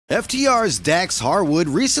FTR's Dax Harwood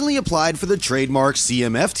recently applied for the trademark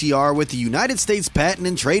CMFTR with the United States Patent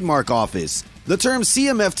and Trademark Office. The term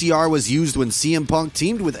CMFTR was used when CM Punk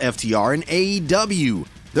teamed with FTR in AEW.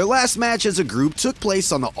 Their last match as a group took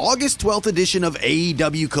place on the August 12th edition of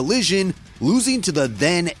AEW Collision, losing to the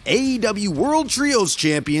then AEW World Trios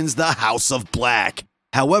champions, the House of Black.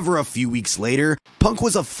 However, a few weeks later, Punk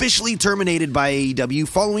was officially terminated by AEW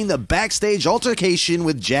following the backstage altercation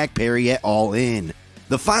with Jack Perry at All In.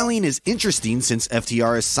 The filing is interesting since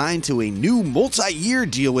FTR is signed to a new multi-year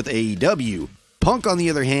deal with AEW. Punk, on the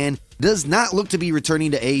other hand, does not look to be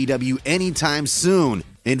returning to AEW anytime soon.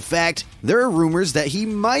 In fact, there are rumors that he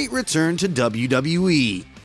might return to WWE.